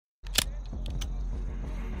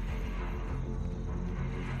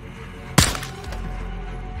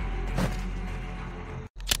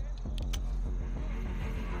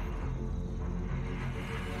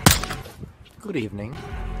Good evening.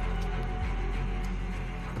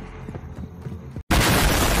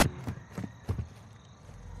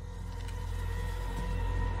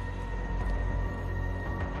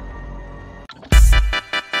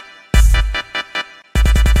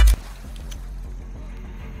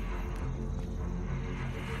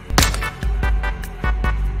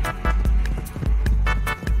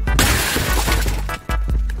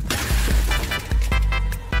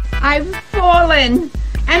 I've fallen,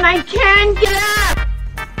 and I can't get up!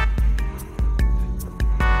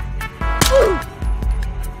 Ooh.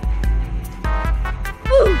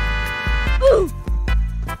 Ooh. Ooh.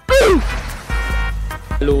 Ooh.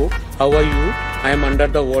 Hello, how are you? I am under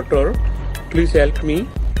the water. Please help me.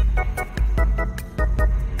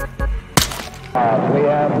 We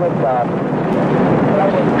have liftoff.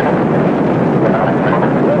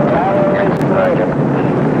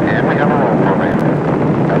 And we have a roll program.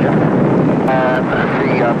 Roger. And the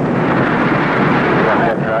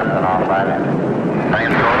head thrust and off by that.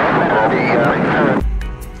 Plane's going up and the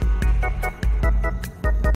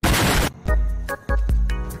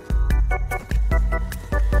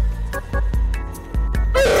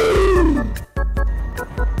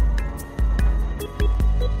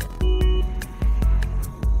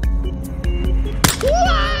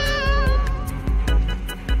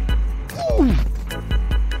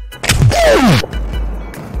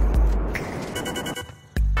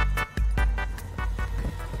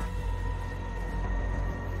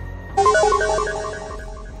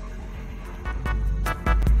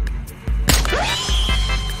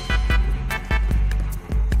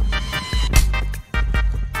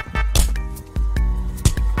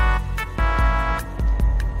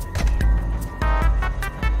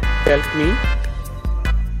Help me.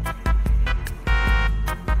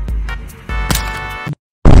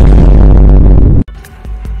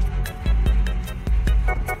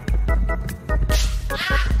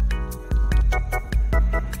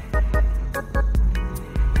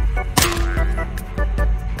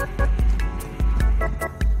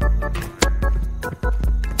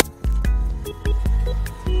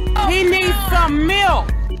 He needs some milk.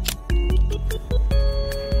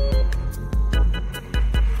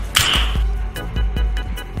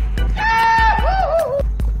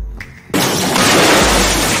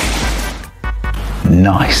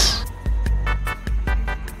 Nice.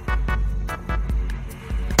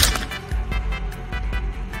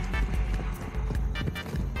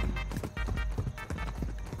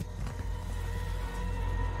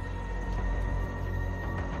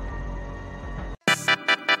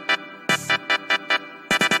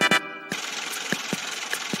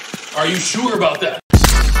 Are you sure about that?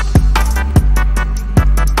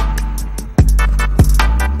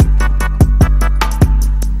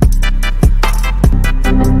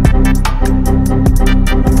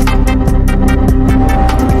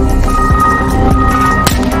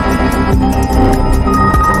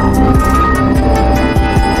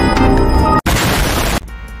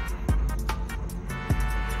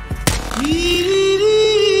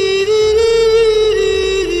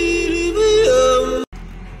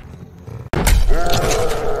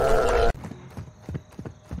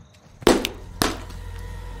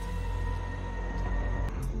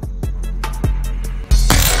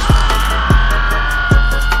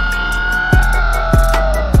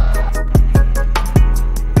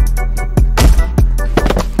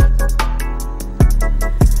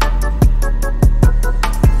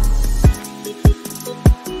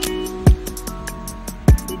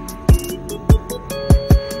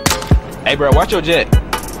 Hey, bro, watch your jet.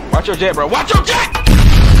 Watch your jet, bro. Watch your jet!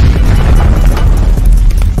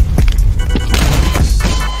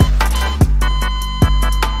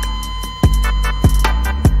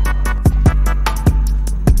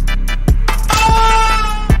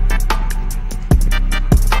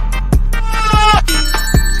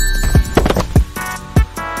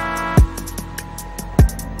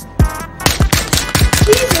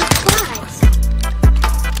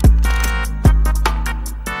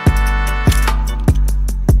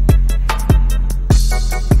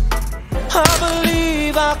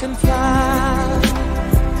 I can fly.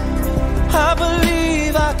 I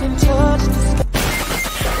believe I can touch the sky.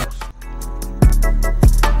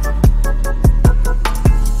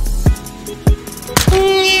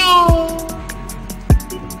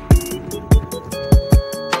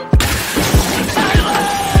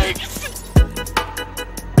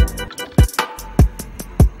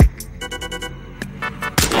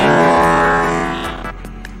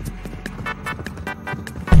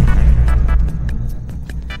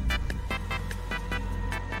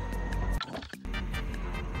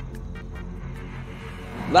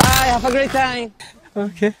 Bye, have a great time.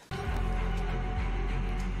 Okay.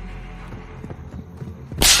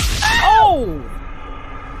 No!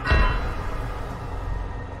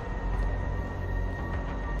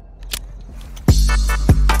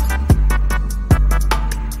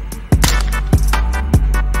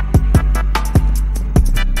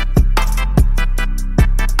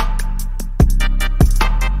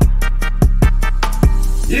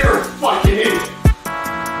 You're a fucking idiot!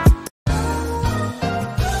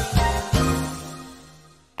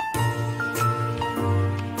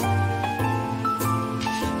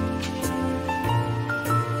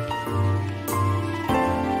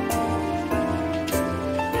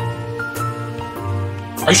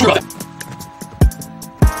 Are you sure about that?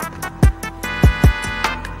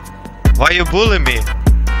 Why you bullying me?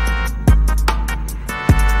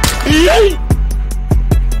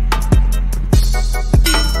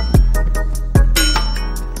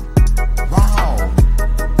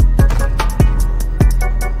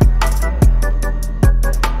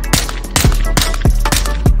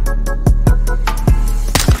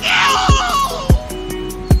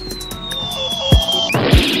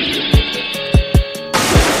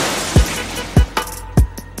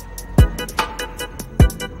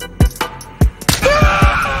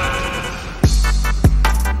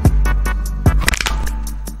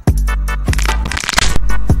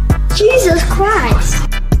 Jesus Christ!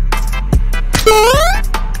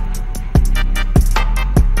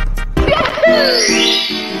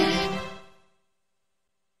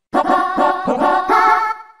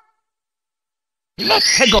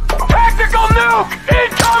 Let's go. Tactical nuke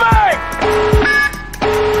incoming!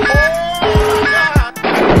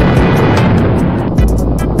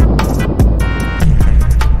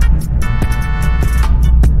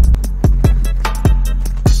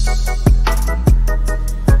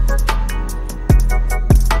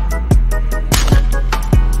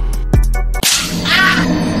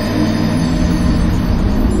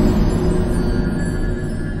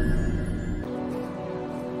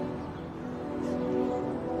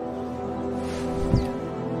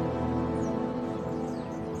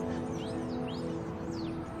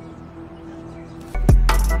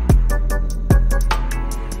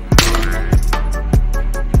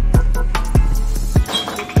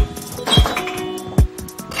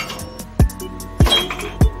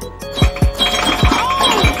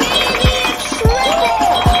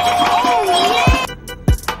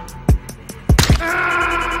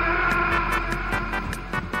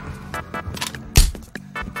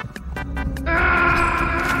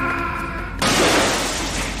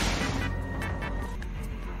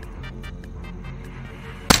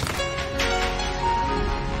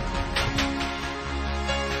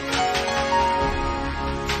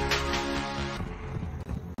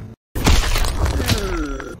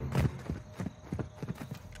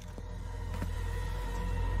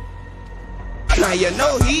 Now you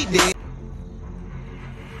know he did.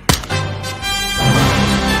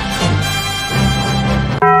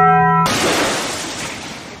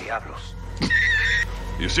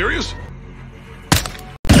 You serious?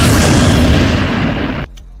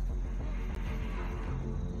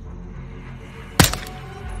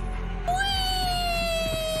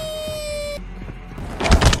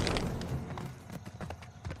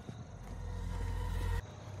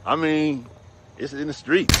 I mean, it's in the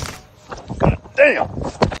streets. God damn!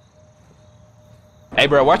 Hey,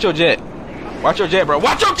 bro, watch your jet. Watch your jet, bro.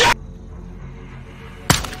 Watch your jet!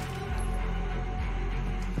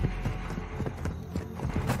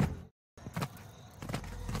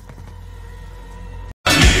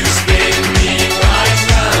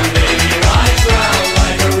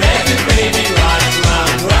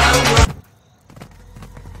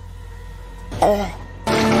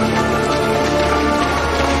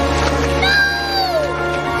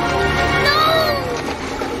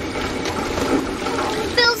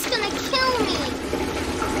 Bill's gonna kill me.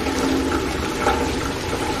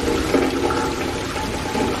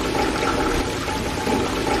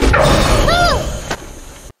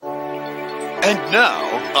 And now,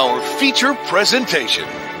 our feature presentation.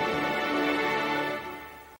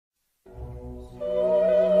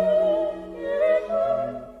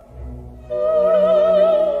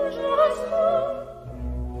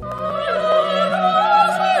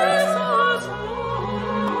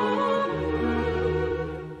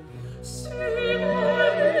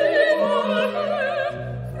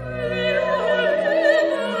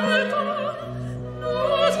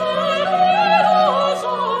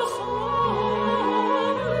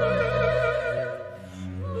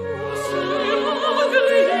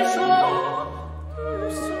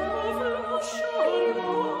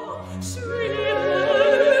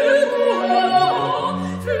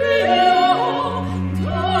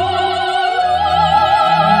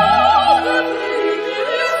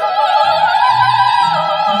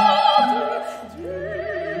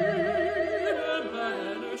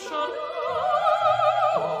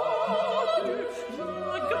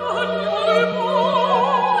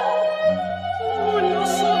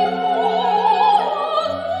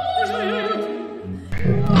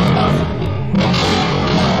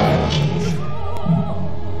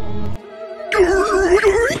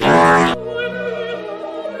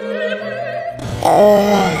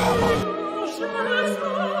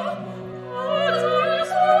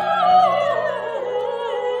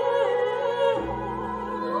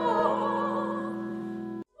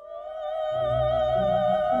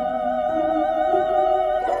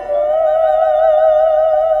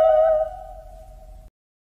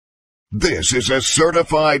 This is a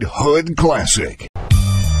certified hood classic.